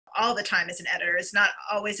all the time as an editor. It's not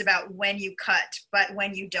always about when you cut, but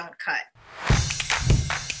when you don't cut.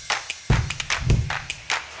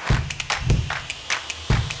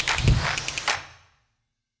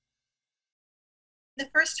 The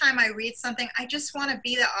first time I read something, I just want to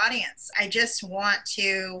be the audience. I just want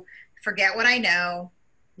to forget what I know,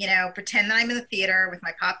 you know, pretend that I'm in the theater with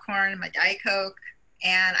my popcorn and my Diet Coke,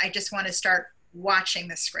 and I just want to start watching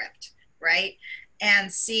the script, right?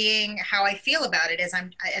 And seeing how I feel about it as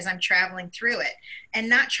I'm traveling through it, and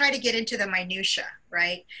not try to get into the minutia,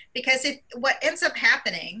 right? Because what ends up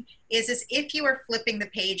happening is if you are flipping the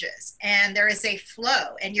pages and there is a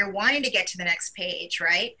flow and you're wanting to get to the next page,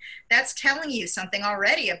 right? That's telling you something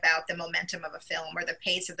already about the momentum of a film or the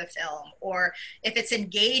pace of the film, or if it's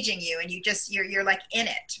engaging you and you're like in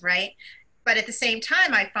it, right? But at the same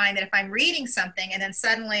time, I find that if I'm reading something and then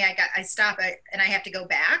suddenly I stop it and I have to go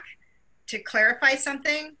back to clarify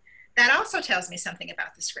something, that also tells me something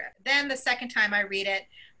about the script. Then the second time I read it,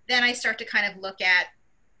 then I start to kind of look at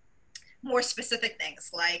more specific things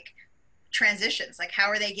like transitions, like how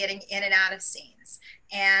are they getting in and out of scenes?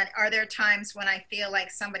 And are there times when I feel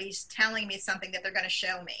like somebody's telling me something that they're going to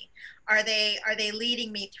show me? Are they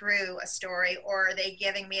leading me through a story, or are they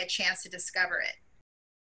giving me a chance to discover it?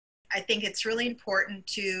 I think it's really important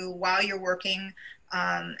to, while you're working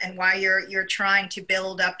and while you're trying to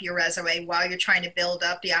build up your resume, while you're trying to build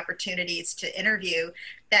up the opportunities to interview,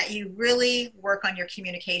 that you really work on your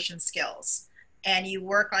communication skills and you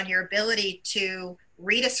work on your ability to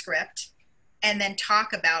read a script and then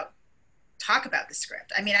talk about the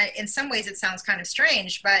script. I mean, in some ways it sounds kind of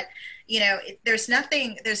strange, but you know, there's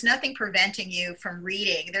nothing preventing you from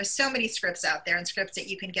reading. There's so many scripts out there and scripts that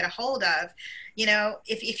you can get a hold of. You know,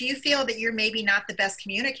 if you feel that you're maybe not the best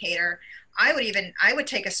communicator, I would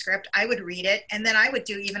take a script, I would read it, and then I would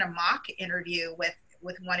do even a mock interview with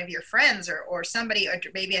one of your friends or somebody, or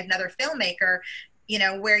maybe another filmmaker, you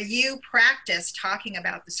know, where you practice talking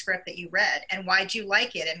about the script that you read and why'd you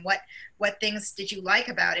like it, and what things did you like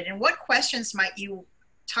about it, and what questions might you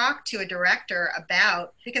talk to a director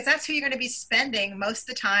about, because that's who you're going to be spending most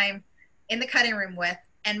of the time in the cutting room with.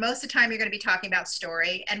 And most of the time you're going to be talking about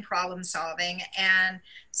story and problem solving. And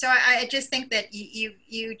so I just think that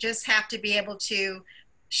you just have to be able to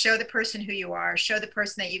show the person who you are, show the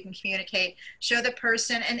person that you can communicate, show the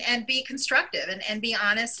person and be constructive and be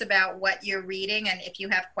honest about what you're reading. And if you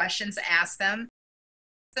have questions, ask them.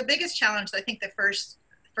 The biggest challenge, I think the first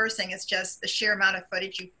thing is just the sheer amount of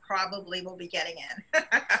footage you probably will be getting in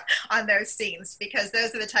on those scenes, because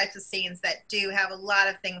those are the types of scenes that do have a lot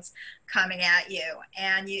of things coming at you.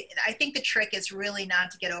 And I think the trick is really not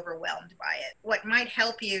to get overwhelmed by it. What might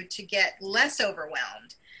help you to get less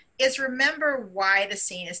overwhelmed is remember why the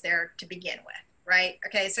scene is there to begin with, right?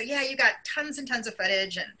 Okay, so yeah, you got tons and tons of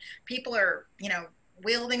footage and people are, you know,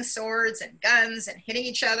 wielding swords and guns and hitting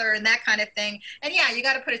each other and that kind of thing. And yeah, you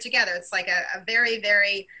got to put it together. It's like a very,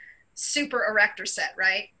 very super erector set,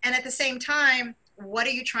 right? And at the same time, what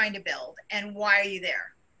are you trying to build and why are you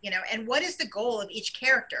there? You know, and what is the goal of each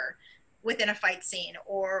character within a fight scene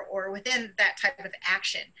or within that type of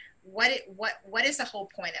action? What is the whole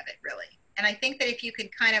point of it really? And I think that if you can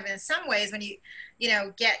kind of, in some ways, when you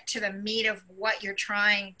know, get to the meat of what you're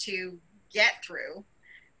trying to get through,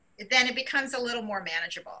 then it becomes a little more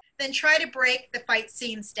manageable. Then try to break the fight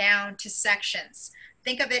scenes down to sections.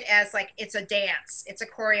 Think of it as like it's a dance, it's a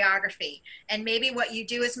choreography. And maybe what you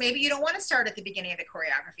do is maybe you don't want to start at the beginning of the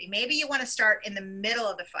choreography. Maybe you want to start in the middle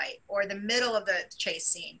of the fight or the middle of the chase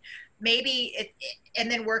scene. Maybe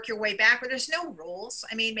and then work your way back where there's no rules.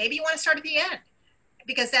 I mean, maybe you want to start at the end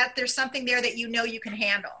because there's something there that you know you can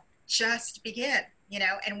handle. Just begin, you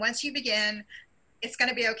know, and once you begin, it's going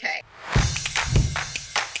to be okay.